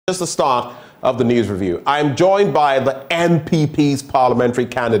Just the start of the news review. I'm joined by the NPP's parliamentary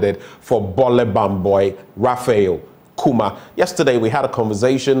candidate for Bole Bamboi, Raphael Kumah. Yesterday we had a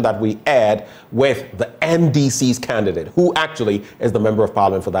conversation that we aired with the NDC's candidate, who actually is the member of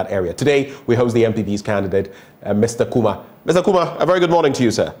parliament for that area. Today we host the NPP's candidate, Mr. Kumah. Mr. Kumah, a very good morning to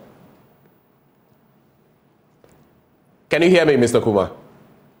you, sir. Can you hear me, Mr. Kumah?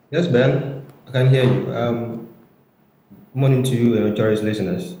 Yes, Ben, I can hear you. Good morning to you and cherished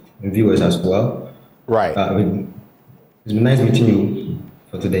listeners and viewers as well. Right. It's been nice meeting you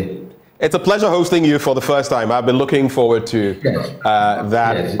for today. It's a pleasure hosting you for the first time. I've been looking forward to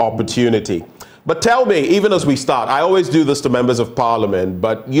that opportunity. But tell me, even as we start, I always do this to members of parliament,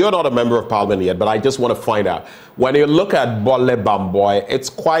 but you're not a member of parliament yet, but I just want to find out. When you look at Bole Bamboi, it's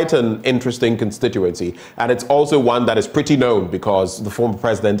quite an interesting constituency, and it's also one that is pretty known because the former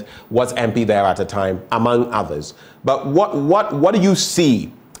president was MP there at a time, among others. But what do you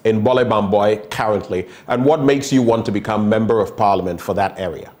see in Bole Bamboi currently, and what makes you want to become member of parliament for that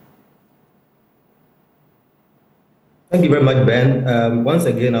area? Thank you very much, Ben. Once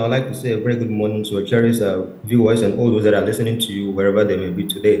again, I would like to say a very good morning to our cherished viewers and all those that are listening to you wherever they may be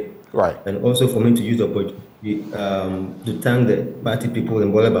today. Right. And also for me to use the opportunity to thank the party people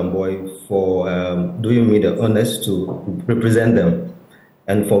in Bole Bamboi for doing me the honors to represent them.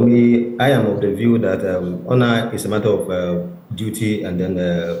 And for me, I am of the view that honor is a matter of duty and then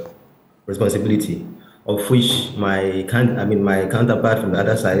responsibility, of which my counterpart from the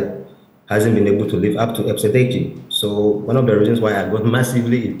other side hasn't been able to live up to absolutely. So one of the reasons why I got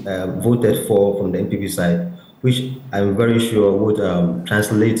massively voted for from the NPP side, which I'm very sure would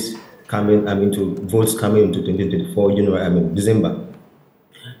translate into votes coming into 2024 December.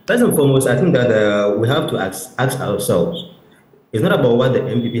 First and foremost, I think that we have to ask ourselves, it's not about what the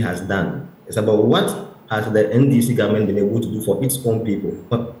NPP has done, it's about what has the NDC government been able to do for its own people.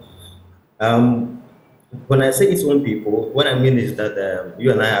 When I say its own people, what I mean is that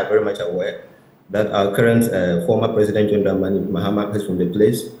you and I are very much aware that our current former president, John Dramani Mahama, is from the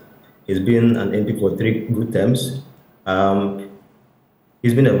place. He's been an MP for 3 good terms.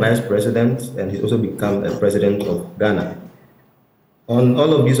 He's been a vice president, and he's also become a president of Ghana. On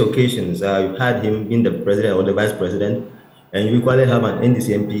all of these occasions, you've had him being the president or the vice president, and you equally have an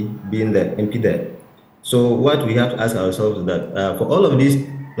NDC MP being the MP there. So what we have to ask ourselves is that for all of these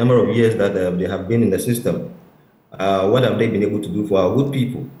number of years that they have been in the system, what have they been able to do for our good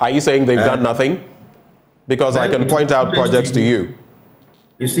people? Are you saying they've done nothing? Because I can point out projects to you.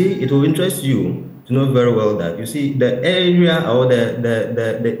 You see, it will interest you to know very well that, you see, the area or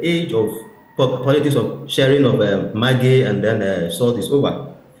the age of politics of sharing of maggi and then salt is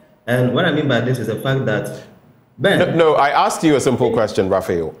over. And what I mean by this is the fact that No, I asked you a simple question,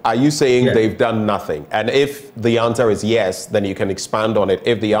 Raphael. Are you saying they've done nothing? And if the answer is yes, then you can expand on it.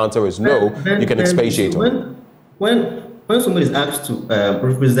 If the answer is no, you can expatiate on it. When somebody is asked to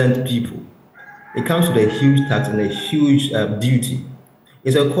represent people, it comes with a huge tax and a huge duty.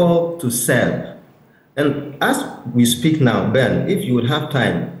 It's a call to serve. And as we speak now, Ben, if you would have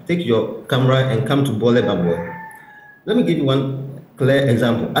time, take your camera and come to Bole Bamboi. Let me give you one clear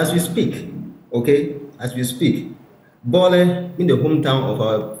example. As we speak, okay? As we speak, Bole, in the hometown of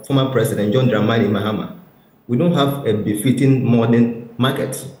our former president, John Dramani Mahama, we don't have a befitting modern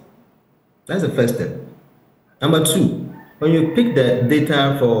market. That's the first step. Number 2, when you pick the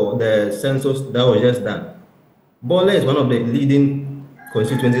data for the census that was just done, Bole is one of the leading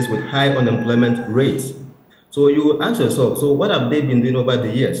constituencies with high unemployment rates. So you will ask yourself, so what have they been doing over the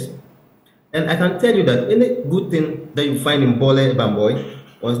years? And I can tell you that any good thing that you find in Bole Bamboi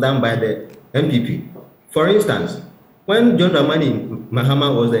was done by the MPP. For instance, when John Dramani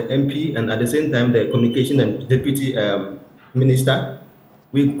Mahama was the MP and at the same time the communication and deputy minister,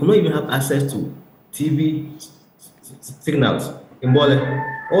 we could not even have access to TV signals in Bole.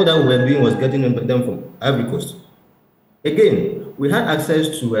 All that we were doing was getting them from Ivory Coast. Again, we had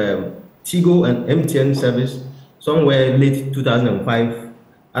access to Tigo and MTN service somewhere late 2005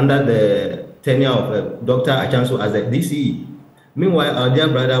 under the tenure of Dr. Achanso as the DCE. Meanwhile, our dear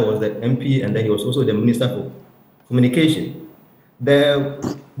brother was the MP and then he was also the Minister for Communication. The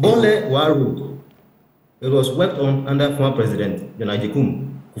Bole War Road, it was worked on under former President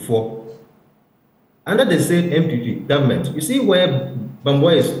John Kufuor. Under the same MPP government, you see where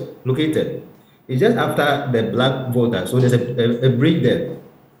Bamboi is located. It's just after the black voter, so there's a break there.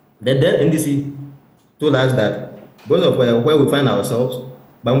 The then NDC told us that because of where we find ourselves,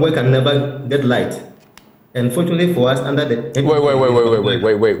 Bamboi can never get light. And fortunately for us, under the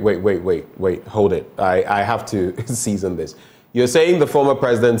wait, hold it. I have to season this. You're saying the former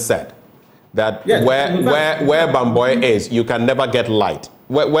president said that where Bamboi is, you can never get light.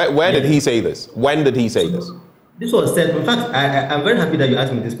 Where did he say this? When did he say this? This was said, in fact, I'm very happy that you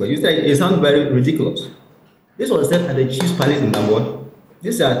asked me this question. You said it sounds very ridiculous. This was said at the Chief's Palace in Bamboi.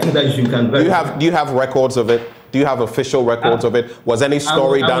 These are things that you can verify. Do you have records of it? Do you have official records of it? Was any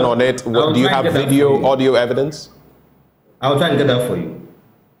story done on it? Do you have video, audio evidence? I'll try and get that for you.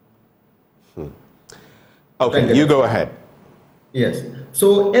 Okay, you go ahead. Yes.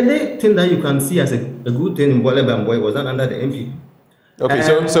 So anything that you can see as a good thing in Bole Bamboi was done under the MPP. Okay,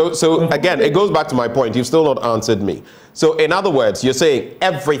 so again, it goes back to my point. You've still not answered me. So in other words, you're saying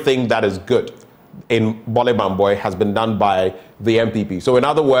everything that is good in Bole Bamboi has been done by the MPP. So in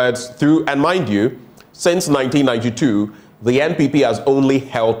other words, and mind you, since 1992, the MPP has only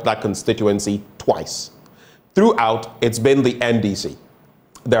held that constituency twice. Throughout, it's been the NDC.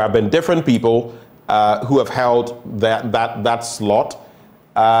 There have been different people who have held that slot.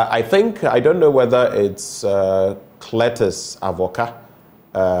 I don't know whether it's Cletus Avoka,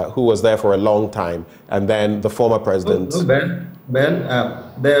 who was there for a long time, and then the former president. Ben,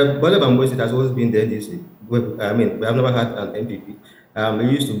 the Bole Bamboi seat has always been the NDC. I mean, we have never had an MPP.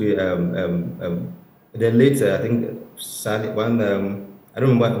 It used to be the late, I think, one, I don't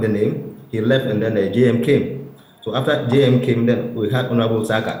remember the name. He left, and then the JM came. So after JM came, then we had Honorable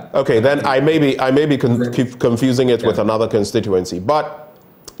Saka. Okay, then I may be confusing it with another constituency. But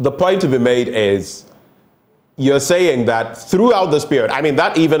the point to be made is, you're saying that throughout this period, I mean,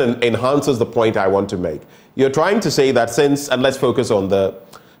 that even enhances the point I want to make. You're trying to say that since, and let's focus on the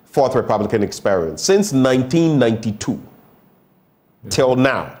Fourth Republican experience, since 1992 till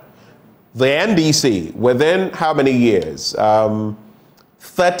now, the NDC, within how many years?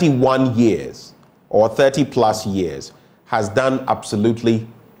 31 years or 30 plus years, has done absolutely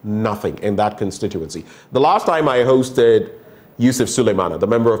nothing in that constituency. The last time I hosted Yusuf Suleimana, the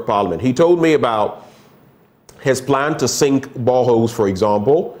Member of Parliament, he told me about his plan to sink boreholes, for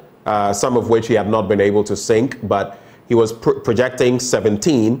example, some of which he had not been able to sink, but he was projecting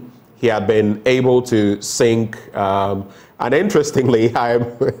 17. He had been able to sink, and interestingly,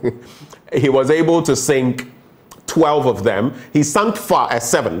 he was able to sink 12 of them. He sunk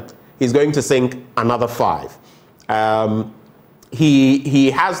 7. He's going to sink another 5.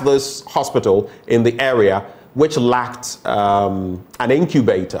 He has this hospital in the area which lacked an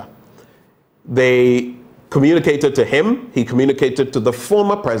incubator. They communicated to him. He communicated to the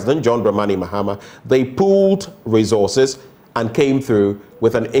former president, John Dramani Mahama. They pooled resources and came through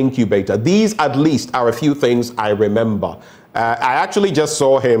with an incubator. These, at least, are a few things I remember. I actually just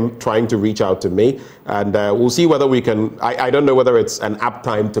saw him trying to reach out to me, and we'll see whether we can. I don't know whether it's an apt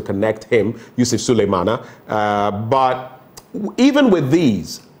time to connect him, Yusuf Suleimana, but even with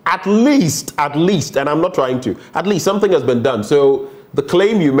these, at least, and I'm not trying to, at least something has been done. So the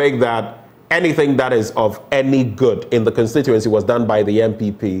claim you make that anything that is of any good in the constituency was done by the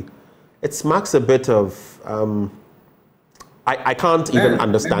MPP, it smacks a bit of, I can't even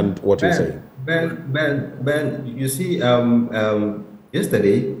understand what you're saying. Ben, you see,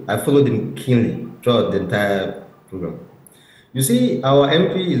 yesterday I followed him keenly throughout the entire program. You see, our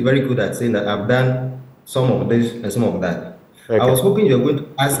MP is very good at saying that I've done some of this and some of that. Okay. I was hoping you were going to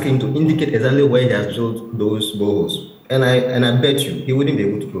ask him to indicate exactly where he has drilled those boreholes. And I bet you he wouldn't be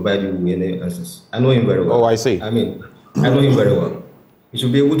able to provide you with any answers. I know him very well. Oh, I see. I mean, I know him very well. He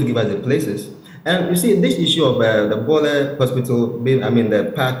should be able to give us the places. And you see, this issue of the Bole Hospital,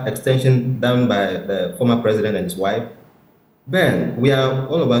 the park extension done by the former president and his wife, Ben,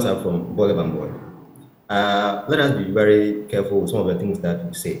 all of us are from Bole Bamboi. Let us be very careful with some of the things that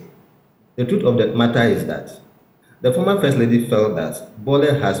we say. The truth of the matter is that the former First Lady felt that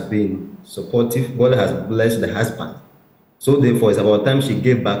Bole has been supportive, Bole has blessed the husband. So therefore, it's about time she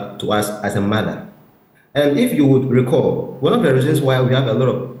gave back to us as a mother. And if you would recall, one of the reasons why we have a lot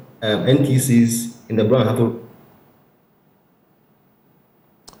of NTCs in the Brown Apple.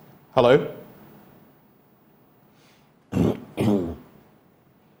 Hello?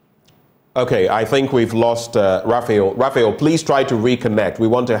 Okay, I think we've lost Raphael. Raphael, please try to reconnect. We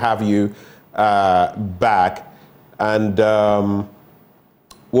want to have you back. And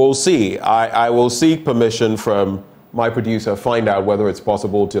we'll see. I will seek permission from my producer, find out whether it's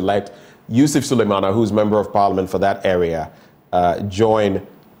possible to let Yusuf Suleimana, who's Member of Parliament for that area, join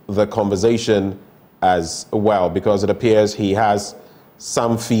the conversation as well, because it appears he has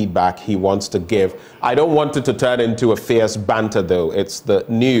some feedback he wants to give. I don't want it to turn into a fierce banter, though. It's the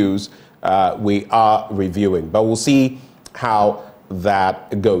news we are reviewing, but we'll see how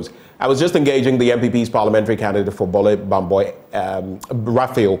that goes. I was just engaging the MPP's parliamentary candidate for Bole Bamboi,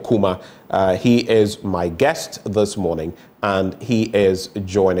 Raphael Kumah. He is my guest this morning, and he is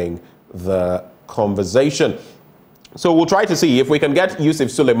joining the conversation. So we'll try to see if we can get Yusuf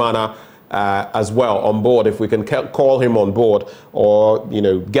Sulemana as well on board, if we can call him on board or,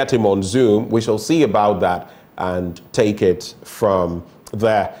 get him on Zoom. We shall see about that and take it from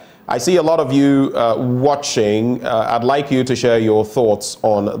there. I see a lot of you watching. I'd like you to share your thoughts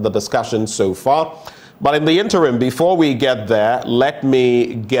on the discussion so far. But in the interim, before we get there, let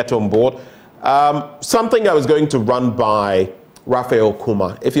me get on board. Something I was going to run by Raphael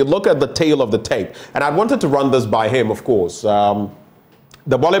Kumah. If you look at the tail of the tape, and I wanted to run this by him, of course,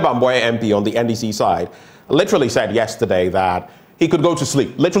 the Bole Bamboi MP on the NDC side literally said yesterday that he could go to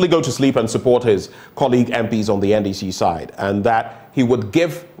sleep, literally go to sleep and support his colleague MPs on the NDC side, and that he would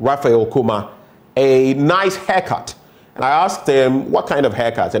give Raphael Kumah a nice haircut. And I asked him, what kind of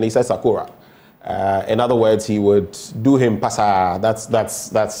haircut? And he said, Sakura. In other words, he would do him pasa,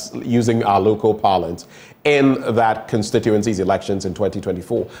 that's using our local parlance, in that constituency's elections in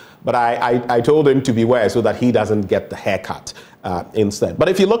 2024. But I told him to beware so that he doesn't get the haircut instead. But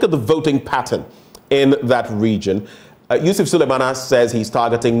if you look at the voting pattern in that region, Yusuf Sulemana says he's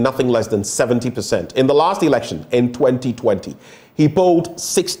targeting nothing less than 70%. In the last election, in 2020, he polled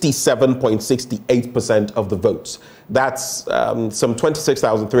 67.68% of the votes. That's some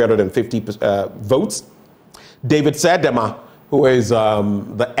 26,350 votes. David Sedema, who is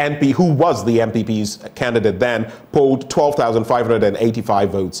the MP, who was the MPP's candidate then, polled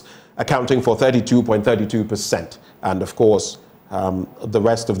 12,585 votes, accounting for 32.32%. And of course, the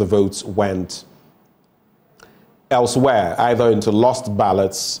rest of the votes went elsewhere, either into lost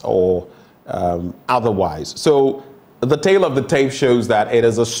ballots or otherwise. So the tail of the tape shows that it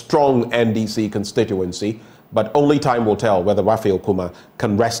is a strong NDC constituency, but only time will tell whether Raphael Kumah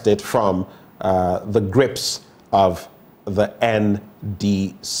can wrest it from the grips of the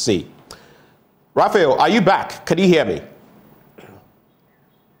NDC. Raphael, are you back? Can you hear me?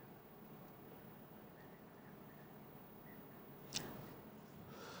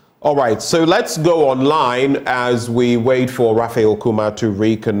 All right, so let's go online as we wait for Raphael Kumah to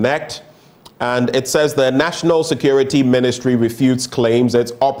reconnect. And it says the National Security Ministry refutes claims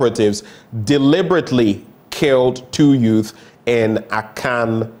its operatives deliberately killed 2 youth in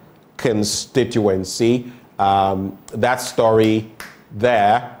Akan constituency. That story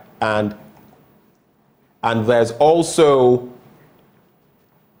there. And there's also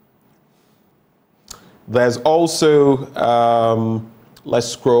let's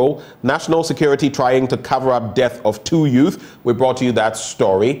scroll. National Security trying to cover up death of 2 youth. We brought you that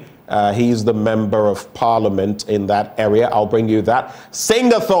story. He's the member of parliament in that area. I'll bring you that.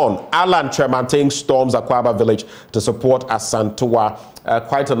 Singathon, Alan Tremanting storms Akwaba village to support Asantua.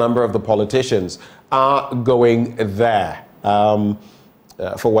 Quite a number of the politicians are going there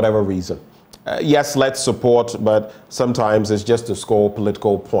for whatever reason. Yes, let's support, but sometimes it's just to score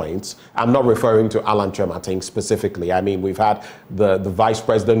political points. I'm not referring to Alan Tremanting specifically. I mean, we've had the vice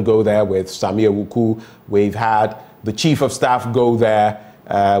president go there with Samia Wuku. We've had the chief of staff go there.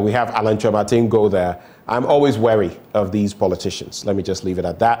 We have Alan Tremanting go there. I'm always wary of these politicians. Let me just leave it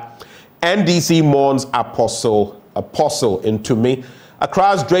at that. NDC mourns apostle into me.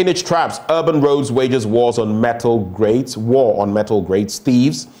 Accra's drainage traps, urban roads wages war on metal grades,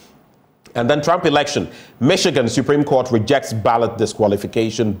 thieves. And then Trump election, Michigan Supreme Court rejects ballot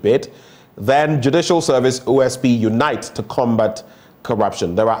disqualification bid. Then Judicial Service, OSP unite to combat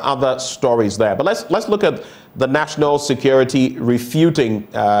corruption. There are other stories there. But let's look at the National Security refuting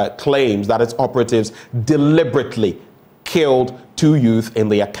claims that its operatives deliberately killed 2 youth in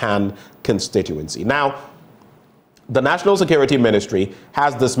the Akan constituency. Now, the National Security Ministry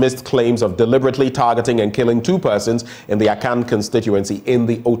has dismissed claims of deliberately targeting and killing 2 persons in the Akan constituency in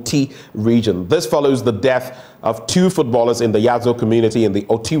the Oti region. This follows the death of 2 footballers in the Yazo community in the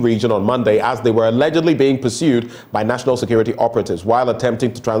Oti region on Monday as they were allegedly being pursued by National Security operatives while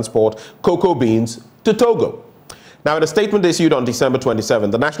attempting to transport cocoa beans to Togo. Now, in a statement issued on December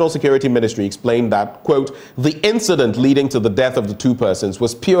 27, the National Security Ministry explained that, quote, the incident leading to the death of the 2 persons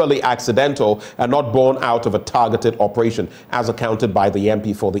was purely accidental and not born out of a targeted operation, as accounted by the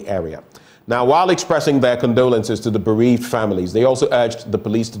MP for the area. Now, while expressing their condolences to the bereaved families, they also urged the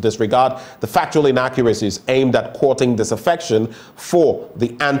police to disregard the factual inaccuracies aimed at courting disaffection for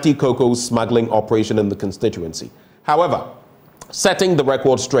the anti-cocoa smuggling operation in the constituency. However, setting the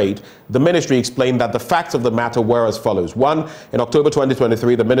record straight, the ministry explained that the facts of the matter were as follows. 1, in October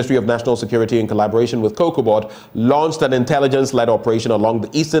 2023, the Ministry of National Security, in collaboration with COCOBOD, launched an intelligence-led operation along the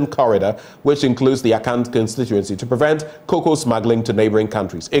Eastern Corridor, which includes the Akan constituency, to prevent cocoa smuggling to neighboring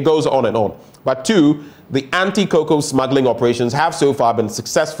countries. It goes on and on. But 2, the anti-cocoa smuggling operations have so far been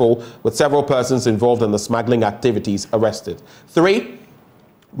successful, with several persons involved in the smuggling activities arrested. 3,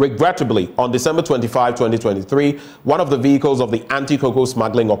 Regrettably, on December 25, 2023, one of the vehicles of the anti-cocoa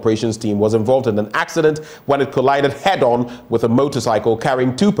smuggling operations team was involved in an accident when it collided head-on with a motorcycle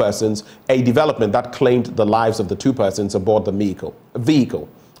carrying 2 persons, a development that claimed the lives of the 2 persons aboard the vehicle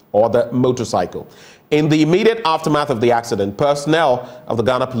or the motorcycle. In the immediate aftermath of the accident, personnel of the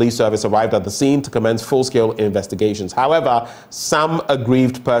Ghana Police Service arrived at the scene to commence full-scale investigations. However, some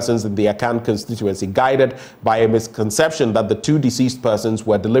aggrieved persons in the Akan constituency, guided by a misconception that the 2 deceased persons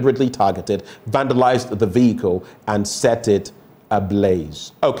were deliberately targeted, vandalized the vehicle and set it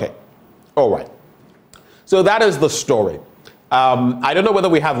ablaze. Okay, all right. So that is the story. I don't know whether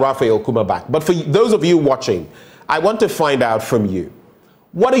we have Raphael Kumah back, but for those of you watching, I want to find out from you.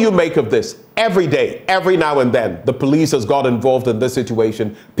 What do you make of this? Every day, every now and then, the police has got involved in this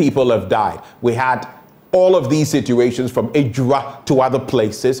situation. People have died. We had all of these situations from Ijra to other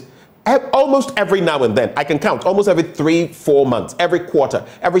places. Almost every now and then, I can count, almost every 3-4 months, every quarter,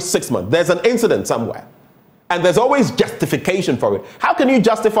 every 6 months, there's an incident somewhere. And there's always justification for it. How can you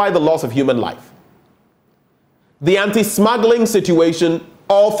justify the loss of human life? The anti-smuggling situation,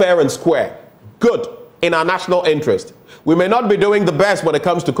 all fair and square. Good, in our national interest. We may not be doing the best when it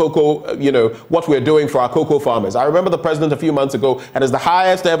comes to cocoa, what we're doing for our cocoa farmers. I remember the president a few months ago, and it's the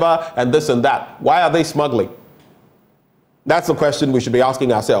highest ever, and this and that. Why are they smuggling? That's the question we should be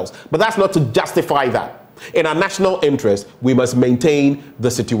asking ourselves. But that's not to justify that. In our national interest, we must maintain the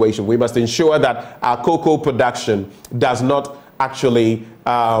situation. We must ensure that our cocoa production does not actually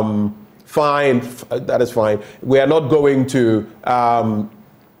that is fine. We are not going to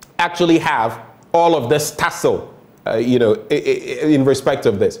actually have all of this tussle. In respect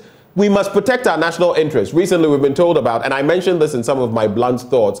of this. We must protect our national interest. Recently, we've been told about, and I mentioned this in some of my blunt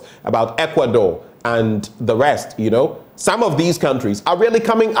thoughts, about Ecuador and the rest, Some of these countries are really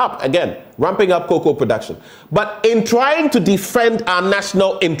coming up, again, ramping up cocoa production. But in trying to defend our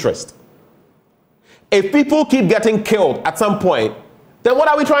national interest, if people keep getting killed at some point, then what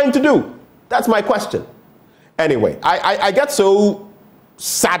are we trying to do? That's my question. Anyway, I get so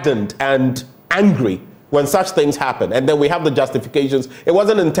saddened and angry when such things happen, and then we have the justifications. It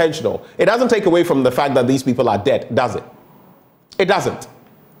wasn't intentional. It doesn't take away from the fact that these people are dead, does it? It doesn't.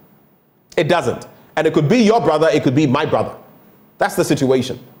 It doesn't. And it could be your brother, it could be my brother. That's the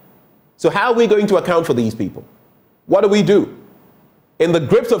situation. So how are we going to account for these people? What do we do? In the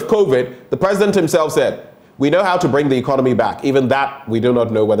grips of COVID, the president himself said, we know how to bring the economy back. Even that, we do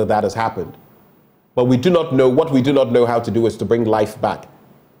not know whether that has happened. But we do not know, what we do not know how to do is to bring life back.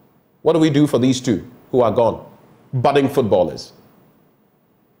 What do we do for these 2 who are gone? Budding footballers.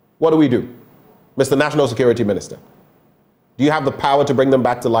 What do we do? Mr. National Security Minister, do you have the power to bring them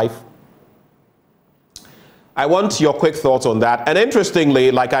back to life? I want your quick thoughts on that. And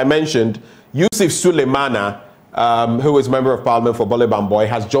interestingly, like I mentioned, Yusuf Suleimana, who is Member of Parliament for Bole Bamboi,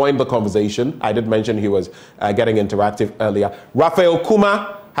 has joined the conversation. I did mention he was getting interactive earlier. Raphael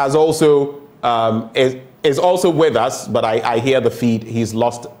Kumah has also is also with us, but I hear the feed. He's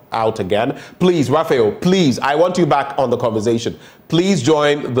lost out again. Please, Raphael, please, I want you back on the conversation. Please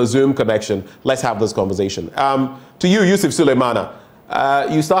join the Zoom connection. Let's have this conversation. To you, Yusuf Suleimana,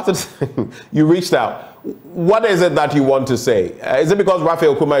 you started, you reached out. What is it that you want to say? Is it because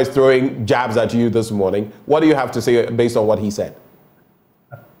Raphael Kumah is throwing jabs at you this morning? What do you have to say based on what he said?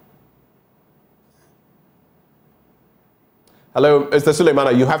 Hello, Mr.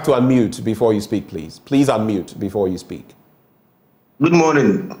 Suleimana, you have to unmute before you speak, please. Please unmute before you speak. Good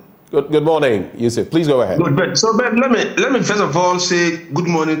morning. Good morning, Yusuf. Please go ahead. Good. So, let me first of all say good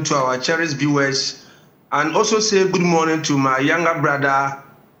morning to our cherished viewers, and also say good morning to my younger brother,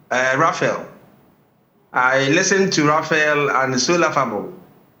 Raphael. I listened to Raphael and it's so laughable.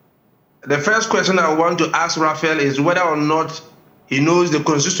 The first question I want to ask Raphael is whether or not he knows the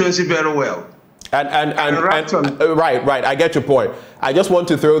constituency very well. Right, I get your point. I just want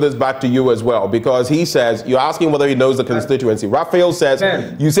to throw this back to you as well, because he says, you're asking whether he knows the constituency. Raphael says,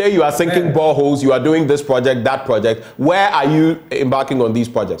 you say you are sinking boreholes, you are doing this project, that project. Where are you embarking on these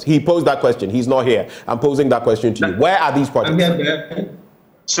projects? He posed that question. He's not here. I'm posing that question to you. Where are these projects?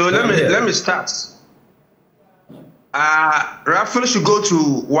 So let me start. Raphael should go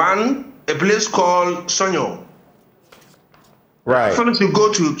to a place called Sonyo. Right. Raphael should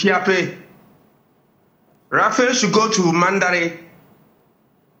go to Kiape. Raphael should go to Mandare.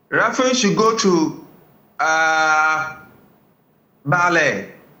 Raphael should go to Bale.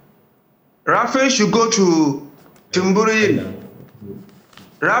 Raphael should go to Timburi.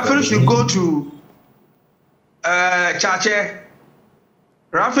 Raphael should go to Chache.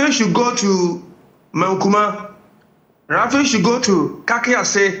 Raphael should go to Mankuma. Raphael should go to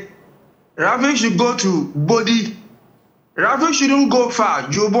Kakiase. Raphael should go to Bodi. Raphael shouldn't go far.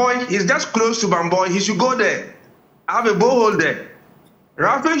 Joe Boy is just close to Bamboi. He should go there. I have a borehole there.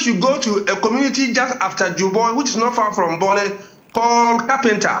 Raphael should go to a community just after Joe Boy, which is not far from Bole, called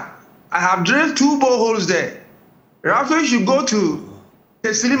Carpenter. I have drilled 2 boreholes there. Raphael should go to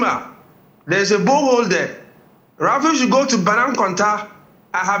Tesilima. There's a borehole there. Raphael should go to Banam Konta.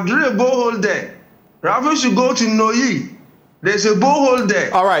 I have drilled a borehole there. Raphael should go to Noyi. There's a borehole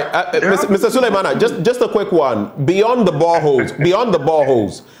there. All right, Mr. Suleimana, just a quick one. Beyond the boreholes,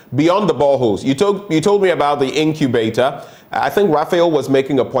 you told me about the incubator. I think Raphael was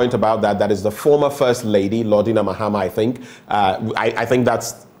making a point about that. That is the former First Lady, Lordina Mahama, I think. I think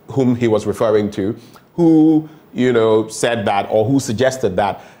that's whom he was referring to, who, said that, or who suggested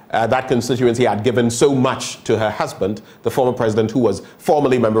that that constituency had given so much to her husband, the former president, who was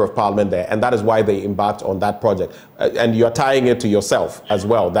formerly member of parliament there, and that is why they embarked on that project. And you're tying it to yourself as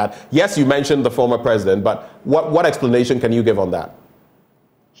well, that, yes, you mentioned the former president, but what explanation can you give on that?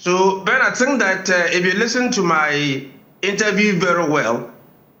 So, Ben, I think that if you listen to my interview very well,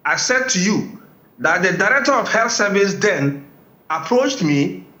 I said to you that the director of health service then approached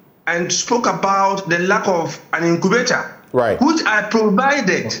me and spoke about the lack of an incubator. Right. Which I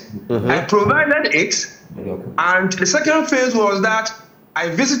provided. Mm-hmm. I provided it. And the second phase was that I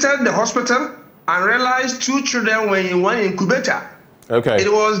visited the hospital and realized 2 children were in 1 incubator. Okay. It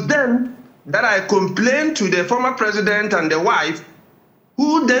was then that I complained to the former president and the wife,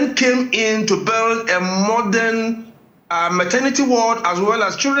 who then came in to build a modern maternity ward as well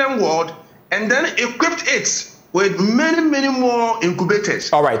as children ward, and then equipped it with many, many more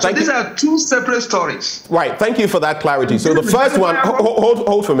incubators. All right. So these are 2 separate stories. Right. Thank you for that clarity. So the first one,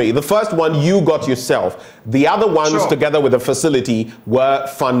 hold for me. The first one you got yourself. The other ones, together with the facility, were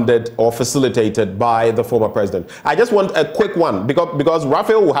funded or facilitated by the former president. I just want a quick one, because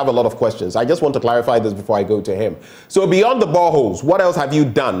Raphael will have a lot of questions. I just want to clarify this before I go to him. So beyond the boreholes, what else have you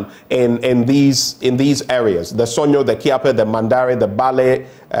done in these areas? The Sonyo, the Kiape, the Mandare, the Bale,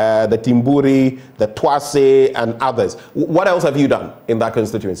 the Timburi, the Twase, and others. What else have you done in that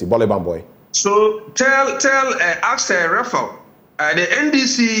constituency, Bole Bamboi? So ask Raphael. The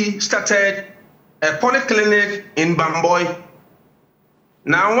NDC started a polyclinic in Bamboi.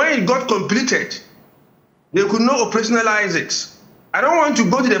 Now, when it got completed, they could not operationalize it. I don't want to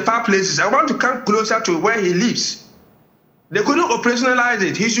go to the far places. I want to come closer to where he lives. They couldn't operationalize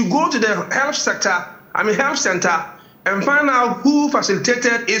it. He should go to the health center, and find out who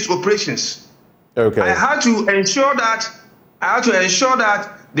facilitated its operations. Okay. I had to ensure that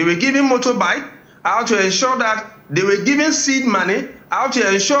they were giving motorbike. I had to ensure that they were giving seed money. I had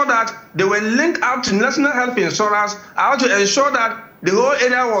to ensure that they were linked up to national health insurance. I had to ensure that the whole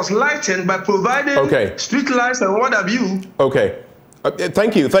area was lightened by providing street lights and what have you. Okay.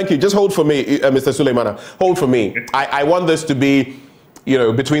 Thank you. Just hold for me, Mr. Suleimana. Hold for me. I want this to be,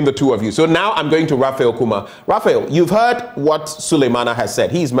 between the 2 of you. So now I'm going to Raphael Kumah. Raphael, you've heard what Suleimana has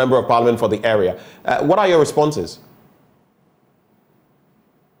said. He's member of parliament for the area. What are your responses?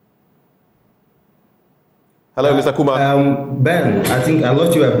 Hello, Mr. Kumah. Ben, I think I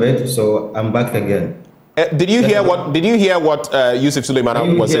lost you a bit, so I'm back again. Did you hear what Yusuf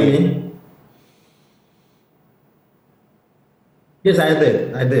Suleimana was saying? Me? Yes, I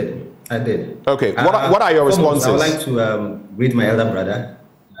did. Okay. What are your responses? I would like to greet my elder brother.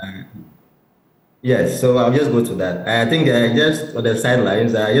 Yes, so I'll just go to that. I think just on the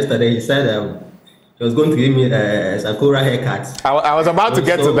sidelines, yesterday he said he was going to give me a Sakura haircut. I was about to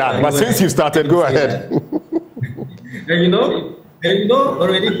get to that, but since you started, go ahead. And you know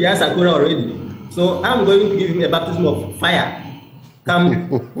already he has Sakura already. So I'm going to give him a baptism of fire. Come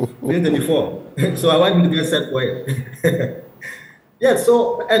 2024. So I want him to get set for it. Yeah,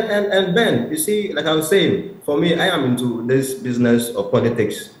 so, and Ben, you see, like I was saying, for me, I am into this business of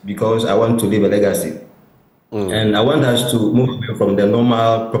politics because I want to leave a legacy. And I want us to move away from the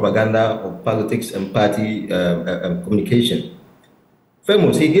normal propaganda of politics and party communication.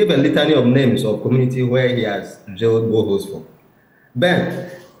 Famous, he gave a litany of names of community where he has drilled boreholes for. Ben,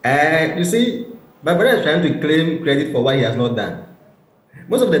 you see, my brother is trying to claim credit for what he has not done.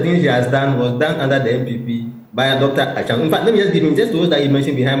 Most of the things he has done was done under the MPP by a Dr. Achang. In fact, let me just give him just those that he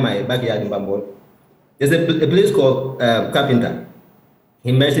mentioned behind my backyard in Bamboi. There's a place called Carpenter.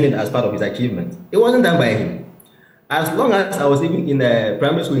 He mentioned it as part of his achievement. It wasn't done by him. As long as I was even in the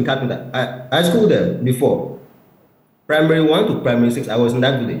primary school in Carpenter, I schooled there before. Primary 1 to primary 6, I was in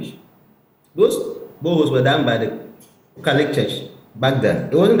that village. Those boreholes were done by the Catholic Church back then.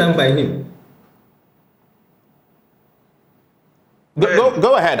 It wasn't done by him.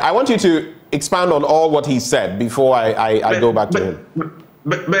 Go ahead. I want you to expand on all what he said before I go back to him.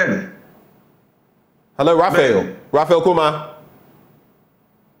 Ben. Hello, Raphael. Raphael Kumah.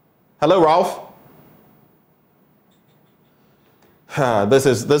 Hello, Ralph. This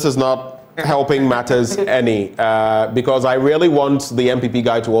is not helping matters any, because I really want the MPP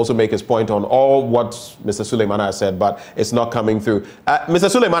guy to also make his point on all what Mr. Suleimana has said, but it's not coming through. Mr.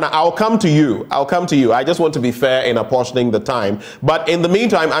 Suleimana, I'll come to you. I just want to be fair in apportioning the time. But in the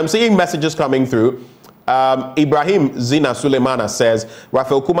meantime, I'm seeing messages coming through. Ibrahim Zina Suleimana says,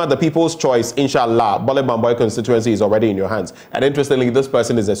 Raphael Kumah, the people's choice, inshallah, Bole Bamboi constituency is already in your hands. And interestingly, this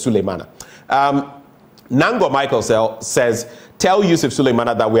person is a Suleimana. Nango Michael says, tell Yusuf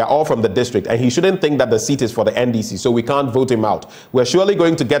Suleimana that we are all from the district and he shouldn't think that the seat is for the NDC, so we can't vote him out. We're surely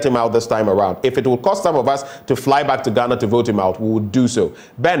going to get him out this time around. If it will cost some of us to fly back to Ghana to vote him out, we would do so.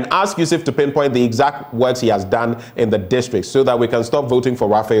 Ben, ask Yusuf to pinpoint the exact works he has done in the district so that we can stop voting for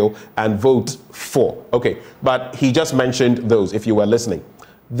Raphael and vote for. Okay, but he just mentioned those, if you were listening.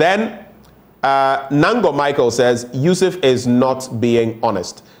 Then Nango Michael says, Yusuf is not being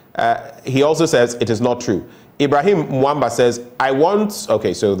honest. He also says it is not true. Ibrahim Mwamba says, I want...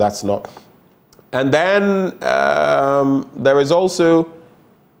 Okay, so that's not... And then there is also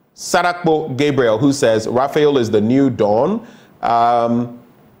Sarakbo Gabriel who says, Raphael is the new dawn. I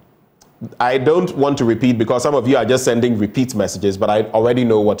don't want to repeat because some of you are just sending repeat messages, but I already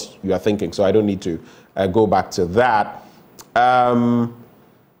know what you are thinking, so I don't need to go back to that. Nango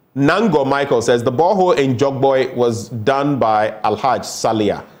Michael says, the borehole in Jogboy was done by Alhaj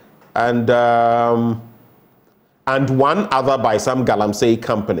Salia. And one other by some Galamsey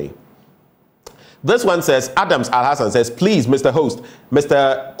company. This one says, Adams Al-Hassan says, please, Mr. Host,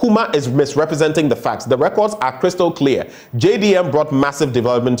 Mr. Kumah is misrepresenting the facts. The records are crystal clear. JDM brought massive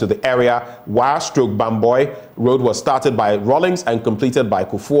development to the area. Bamboi Road was started by Rawlings and completed by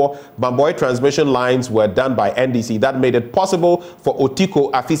Kufuor. Bamboi transmission lines were done by NDC. That made it possible for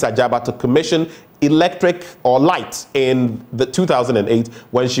Otiko Afisa Jaba to commission electric or light in the 2008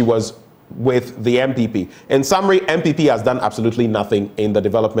 when she was with the MPP. In summary, MPP has done absolutely nothing in the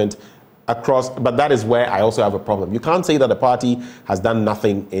development across, but that is where I also have a problem. You can't say that the party has done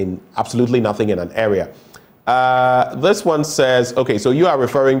absolutely nothing in an area. This one says, okay, so you are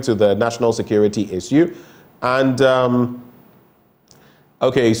referring to the national security issue. And,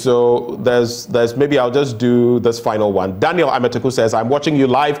 okay, so there's maybe I'll just do this final one. Daniel Ameteku says, I'm watching you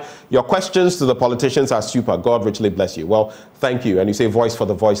live. Your questions to the politicians are super. God richly bless you. Well, thank you. And you say voice for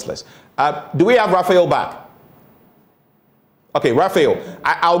the voiceless. Do we have Raphael back? Okay, Raphael,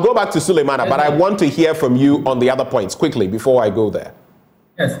 I'll go back to Suleimana, but I want to hear from you on the other points quickly before I go there.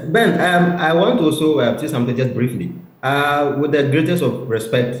 Yes, Ben, I want to also say something just briefly. With the greatest of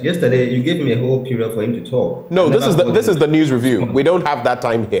respect, yesterday you gave me a whole period for him to talk. No, this is the news review. We don't have that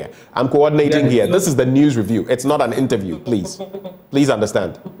time here. I'm coordinating here. This is the news review. It's not an interview, please. Please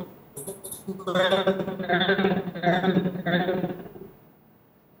understand.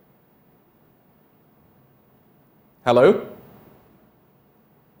 Hello?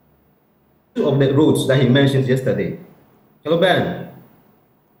 Of the roads that he mentioned yesterday. Hello, Ben.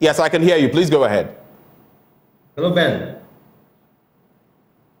 Yes, I can hear you. Please go ahead. Hello, Ben.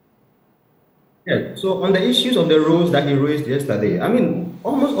 Yeah, so on the issues of the roads that he raised yesterday, I mean,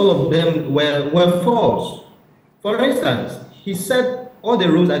 almost all of them were false. For instance, he said all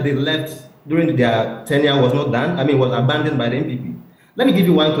the roads that they left during their tenure was not done, was abandoned by the MPP. Let me give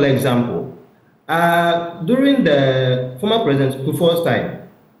you one clear example. During the former President Kufuor's time,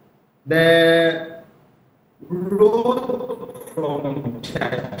 the road from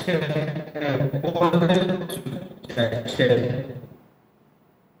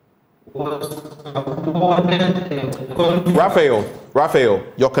Raphael,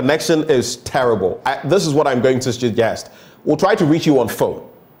 your connection is terrible. This is what I'm going to suggest. We'll try to reach you on phone,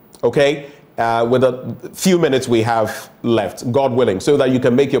 okay? With a few minutes we have left, God willing, so that you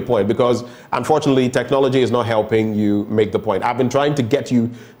can make your point, because unfortunately technology is not helping you make the point. I've been trying to get you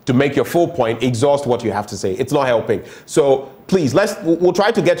to make your full point, exhaust what you have to say. It's not helping. So please, we'll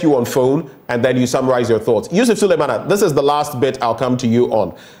try to get you on phone and then you summarize your thoughts. Yusuf Suleimana, this is the last bit I'll come to you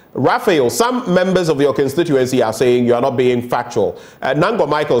on. Raphael, some members of your constituency are saying you are not being factual. Nango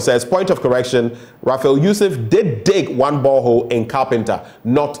Michael says, point of correction, Raphael Yusuf did dig one borehole in Carpenter,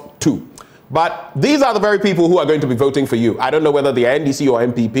 not two. But these are the very people who are going to be voting for you. I don't know whether they are NDC or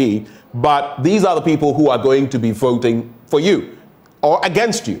MPP, but these are the people who are going to be voting for you or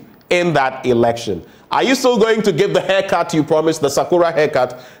against you in that election. Are you still going to give the haircut you promised, the Sakura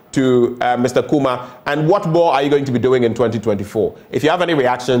haircut, to Mr. Kumah? And what more are you going to be doing in 2024? If you have any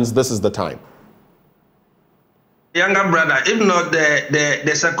reactions, this is the time. Younger brother, if not,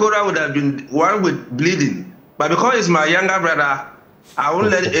 the Sakura would have been one with bleeding. But because it's my younger brother, I won't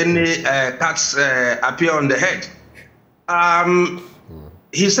let any cuts appear on the head.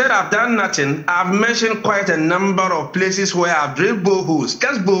 He said, I've done nothing. I've mentioned quite a number of places where I've drilled boreholes,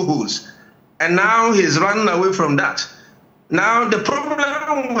 just boreholes. And now he's running away from that. Now, the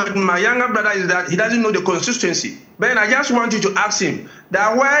problem with my younger brother is that he doesn't know the consistency. Ben, I just want you to ask him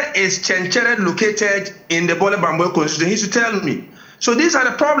that where is Chenchere located in the Bole Bamboi constituency? He should tell me. So these are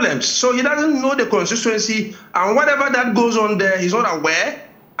the problems. So he doesn't know the consistency, and whatever that goes on there, he's not aware.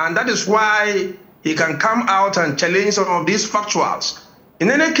 And that is why he can come out and challenge some of these factuals. In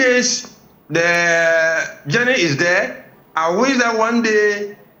any case, the journey is there. I wish that one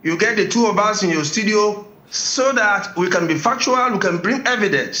day you get the two of us in your studio so that we can be factual, we can bring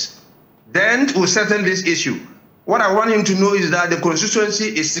evidence. Then we'll settle this issue. What I want him to know is that the constituency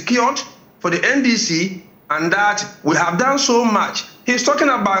is secured for the NDC and that we have done so much. He's talking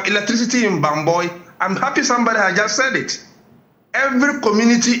about electricity in Bamboi. I'm happy somebody has just said it. Every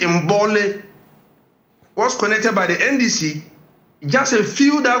community in Bole was connected by the NDC. Just a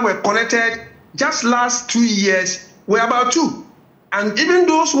few that were connected just last 2 years were about 2. And even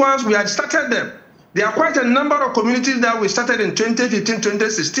those ones, we had started them. There are quite a number of communities that we started in 2015,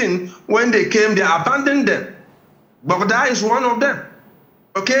 2016. When they came, they abandoned them. Bogda is one of them.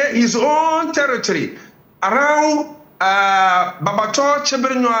 Okay, his own territory around Babato,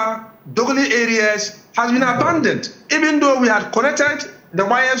 Chebrinwa, Dogoli areas has been abandoned, even though we had connected the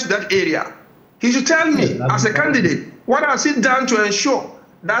wires to that area. He should tell me, as a candidate, what has he done to ensure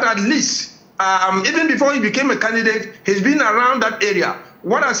that at least, even before he became a candidate, he's been around that area.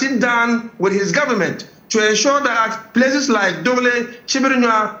 What has he done with his government to ensure that places like Dole,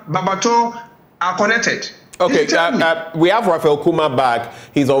 Chibirinywa, Babato are connected? Okay, we have Raphael Kumah back.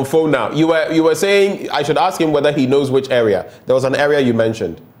 He's on phone now. You were saying I should ask him whether he knows which area. There was an area you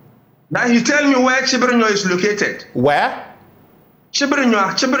mentioned. Now you tell me where Chibirinywa is located. Where?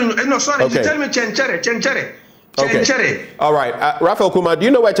 Chibirinywa. No, sorry. Okay. You tell me Chenchere. Okay. All right. Raphael Kumah, do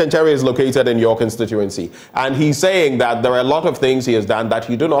you know where Chenchere is located in your constituency? And he's saying that there are a lot of things he has done that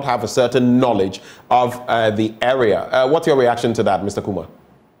you do not have a certain knowledge of the area. What's your reaction to that, Mr. Kumah?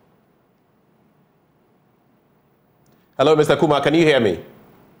 Hello, Mr. Kumah, can you hear me?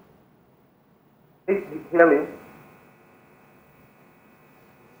 Hear me?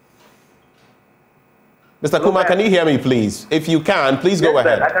 Mr. Kumah, can you hear me, please? If you can, please go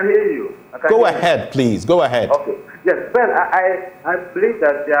ahead. I can hear you. Go ahead, please. Go ahead. Okay. Yes, Ben, I believe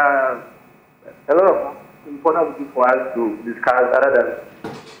that there are a lot of important things for us to discuss other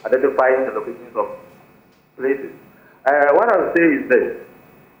than identifying the locations of places. What I would say is this.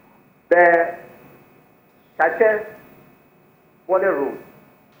 The Chache Border Road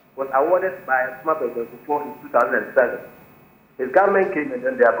was awarded by Smart President before in 2007. His government came and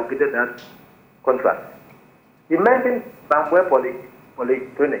then they abrogated that contract. He mentioned Bamboi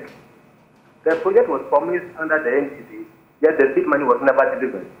Polyclinic. The project was promised under the NDC, yet the seed money was never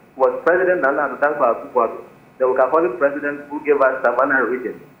delivered. It was President Nana Addo, the Catholic president who gave us Savannah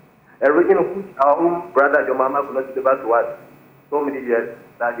region, a region which our own brother Jomama could not deliver to us so many years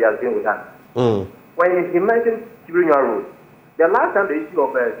that he has been with us. When he mentioned Chibirinywa Road, the last time the issue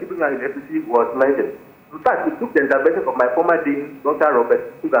of Chibirinywa University was mentioned, in fact, it took the intervention of my former dean, Dr. Robert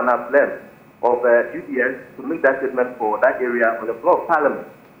Sugana Flem of UDS to make that statement for that area on the floor of Parliament.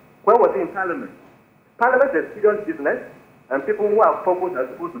 Where was he in Parliament? Parliament is a serious business, and people who are focused are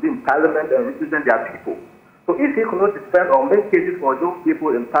supposed to be in Parliament and represent their people. So if he could not defend or make cases for those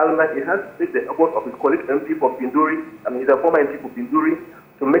people in Parliament, he has to take the efforts of his colleague MP for Pinduri, he's a former MP for Pinduri,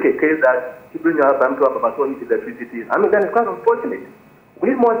 to make a case that Chibirinywa Bamboi Babato needs electricity. Then it's quite unfortunate.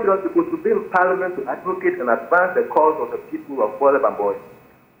 We need more serious people to be in Parliament to advocate and advance the cause of the people of Bole Bamboi.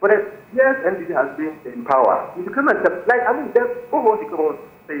 But yes, NDC has been in power. If you come and that's what he was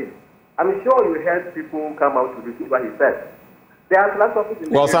saying. I'm sure you heard people come out to repeat what he said. There are philanthropists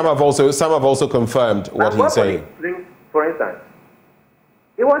in some have also confirmed what he's saying. For instance,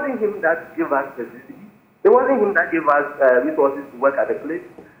 it wasn't him that gave us electricity. It wasn't him that gave us resources to work at the place.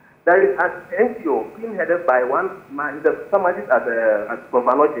 There is an NGO being headed by one man, he's a pharmacist at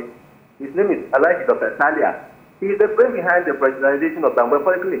Provanoche. His name is Alaji Dr. Talia. He is the brain behind the privatization of Bamboi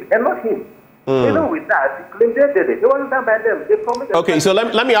Polyclinic, and not him. Even with that, he claimed they did it. It wasn't done by them. They promised. Okay, so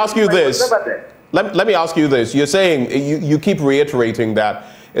let me ask you this. Let me ask you this. You're saying, you keep reiterating that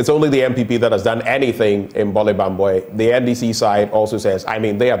it's only the MPP that has done anything in Bole Bamboi. The NDC side also says,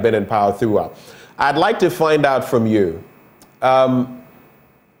 they have been in power throughout. I'd like to find out from you,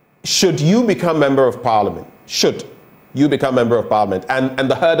 should you become member of parliament? Should you become member of parliament? And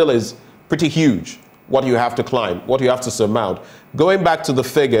the hurdle is pretty huge. What you have to climb, what you have to surmount. Going back to the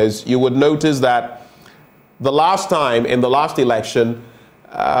figures, you would notice that the last time, in the last election,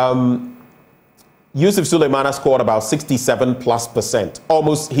 Yusuf Suleimana scored about 67+%.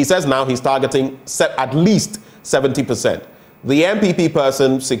 Almost, he says now he's targeting at least 70%. The MPP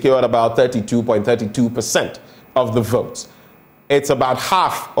person secured about 32.32% of the votes. It's about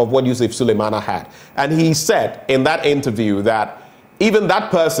half of what Yusuf Suleimana had. And he said in that interview that even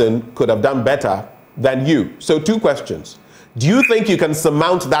that person could have done better than you. So 2 questions. Do you think you can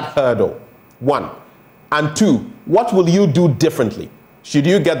surmount that hurdle? 1. And 2, what will you do differently? Should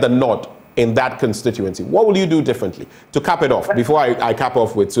you get the nod in that constituency? What will you do differently? To cap it off, before I cap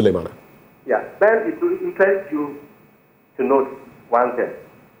off with Suleimana. Yeah, then it will interest you to note one thing.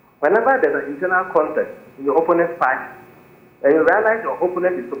 Whenever there's an internal contest in your opponent's party, and you realize your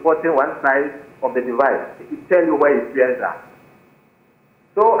opponent is supporting one side of the divide, it will tell you where his fears are.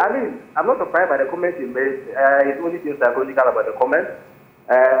 So, I mean, I'm not surprised by the comments he made. It's only been psychological about the comments.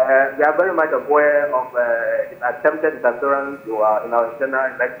 We are very much aware of his attempted interference in our internal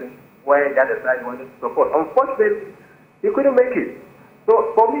elections, where the other side wanted to support. Unfortunately, he couldn't make it.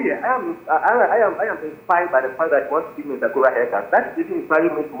 So for me, I am inspired by the fact that he wants to give me the Sakura haircut. That's even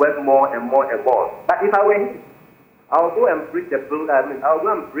inspiring me to work more and more and more. But if I were him, I'll go and breach I'll go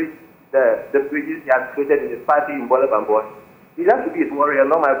and breach the bridges he has created in his party in Bole Bamboi. He has to be his warrior,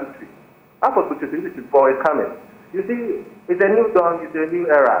 not my victory. After 2024 is coming. You see, it's a new dawn, it's a new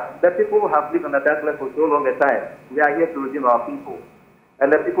era. The people have lived under darkness for so long a time. We are here to redeem our people.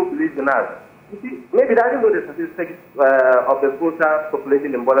 And the people believe in us. You see, maybe I didn't know the statistics of the voter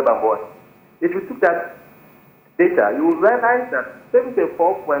population in Bole Bamboi. If you took that data, you will realize that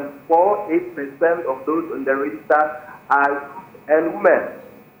 74.48% of those on the register are and women.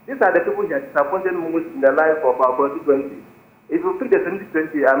 These are the people who are disappointed most in the life of our 2020. If you pick the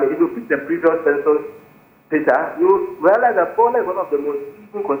 2020, if you pick the previous census data, you will realize that Bole is one of the most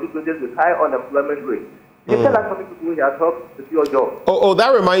even constituencies with high unemployment rate. You tell us something to do here, talk to your job.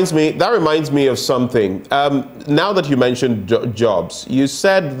 That reminds me of something. Now that you mentioned jobs, you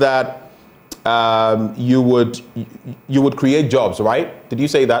said that you would create jobs, right? Did you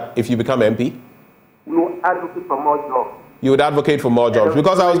say that if you become MP? We will advocate for more jobs. You would advocate for more jobs,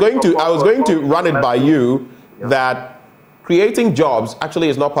 because I was going to run it by you that creating jobs actually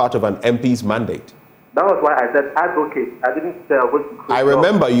is not part of an MP's mandate. That was why I said advocate. I didn't say I would create I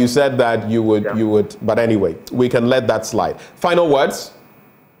remember you said that you would, but anyway, we can let that slide. Final words?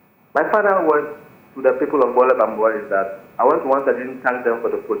 My final words to the people of Bole Bamboi is that I want to once again thank them for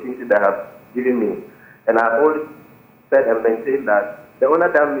the opportunity they have given me. And I've always said and maintained that the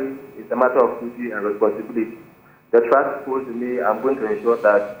honor done me is a matter of duty and responsibility. The trust put in me, I'm going to ensure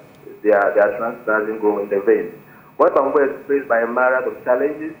that their trust doesn't go in the vain. Bole Bamboi is faced by a myriad of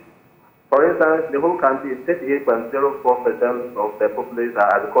challenges. For instance, the whole country is 38.04% of the population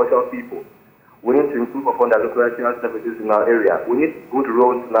are agricultural people. We need to improve upon the agricultural services in our area. We need good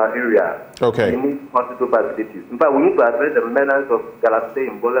roads in our area. Okay. We need hospital facilities. In fact, we need to address the menace of Galaspe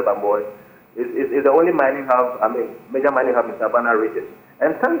in Bole Bamboi. It's the only mining hub, major mining hub in Savannah region.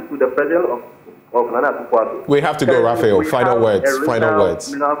 And thanks to the president of Nana Akufo-Addo. We have to go, Raphael. Final words. Final words.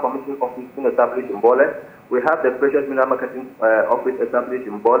 Mineral Commission office being established in Bole. We have the precious mineral marketing office established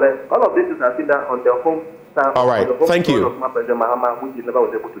in Bole. All of this is seen on the home. All right. Thank you.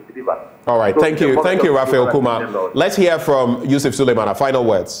 All right. Thank you. Thank you, Raphael Kumah. Let's hear from Yusuf Suleimana. Final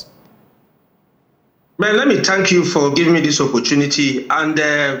words. Man, let me thank you for giving me this opportunity and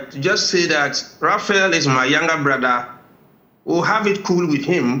just say that Raphael is my younger brother. We'll have it cool with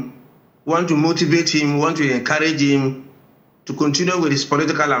him. Want to motivate him, want to encourage him to continue with his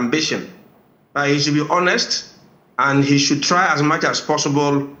political ambition. But he should be honest, and he should try as much as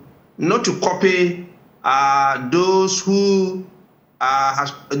possible not to copy those who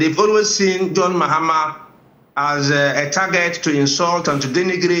they've always seen John Mahama as a target to insult and to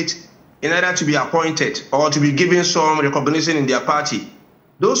denigrate in order to be appointed or to be given some recognition in their party.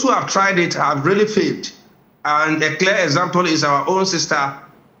 Those who have tried it have really failed. And a clear example is our own sister,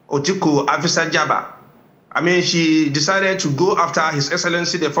 Otiku Afisa Jaba. She decided to go after His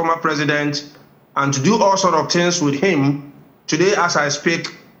Excellency, the former president, and to do all sorts of things with him. Today, as I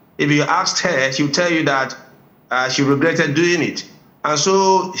speak, if you asked her, she'll tell you that she regretted doing it. And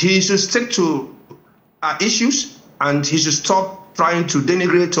so he should stick to issues, and he should stop trying to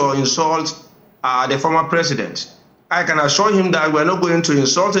denigrate or insult the former president. I can assure him that we're not going to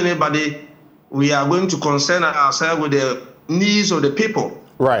insult anybody. We are going to concern ourselves with the needs of the people.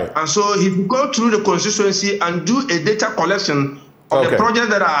 Right. And so he will go through the constituency and do a data collection of the project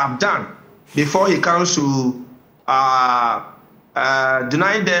that I have done before he comes to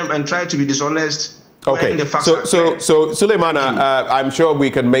deny them and try to be dishonest Okay, so Suleimana, I'm sure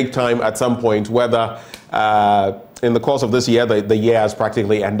we can make time at some point, whether in the course of this year, the year has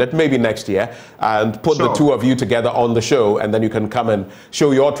practically ended, maybe next year, and put the two of you together on the show, and then you can come and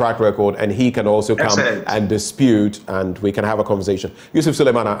show your track record, and he can also come and dispute, and we can have a conversation. Yusuf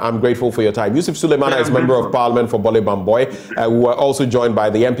Suleimana, I'm grateful for your time. Yusuf Suleimana is Member of Parliament for Bole Bamboi. We were also joined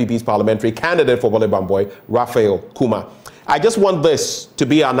by the MPP's parliamentary candidate for Bole Bamboi, Raphael Kumah. I just want this to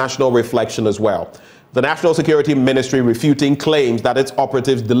be our national reflection as well. The National Security Ministry refuting claims that its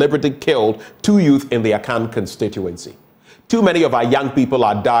operatives deliberately killed 2 youth in the Akan constituency. Too many of our young people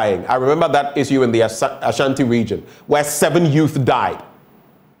are dying. I remember that issue in the Ashanti region where 7 youth died.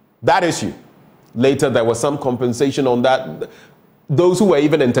 That issue. Later there was some compensation on that. Those who were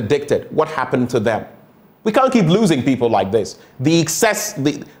even interdicted, what happened to them? We can't keep losing people like this. The excessive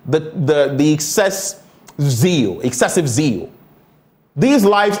zeal. These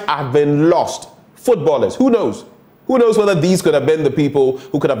lives have been lost. Footballers, who knows? Who knows whether these could have been the people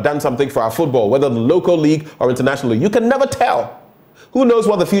who could have done something for our football, whether the local league or international league. You can never tell. Who knows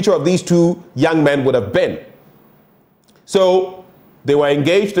what the future of these 2 young men would have been? So they were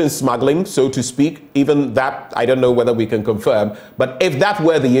engaged in smuggling, so to speak. Even that, I don't know whether we can confirm. But if that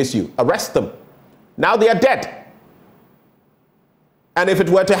were the issue, arrest them. Now they are dead. And if it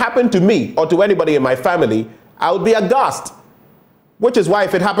were to happen to me or to anybody in my family, I would be aghast. Which is why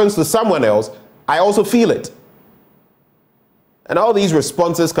if it happens to someone else, I also feel it. And all these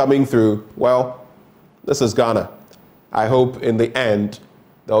responses coming through, well, this is Ghana. I hope in the end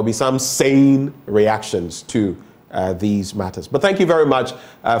there will be some sane reactions to these matters. But thank you very much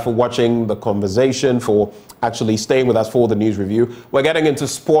for watching the conversation, for actually staying with us for the news review. We're getting into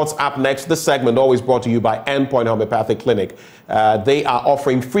sports up next. This segment always brought to you by Endpoint Homeopathic Clinic. They are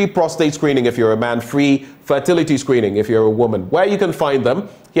offering free prostate screening if you're a man, free fertility screening if you're a woman. Where you can find them,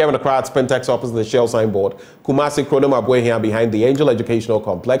 here in the crowd, Spintex opposite the Shell signboard, Kumasi Kronom Abwe here behind the Angel Educational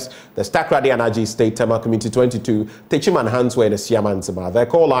Complex, the Stakradi Anaji State, Tema Community 22, Techiman Hansway and Siaman Zima. Their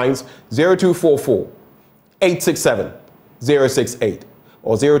call lines 0244 867 068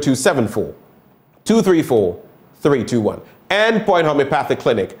 or 0274 234 321. Endpoint Homeopathic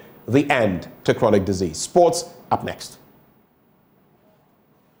Clinic, the end to chronic disease. Sports up next.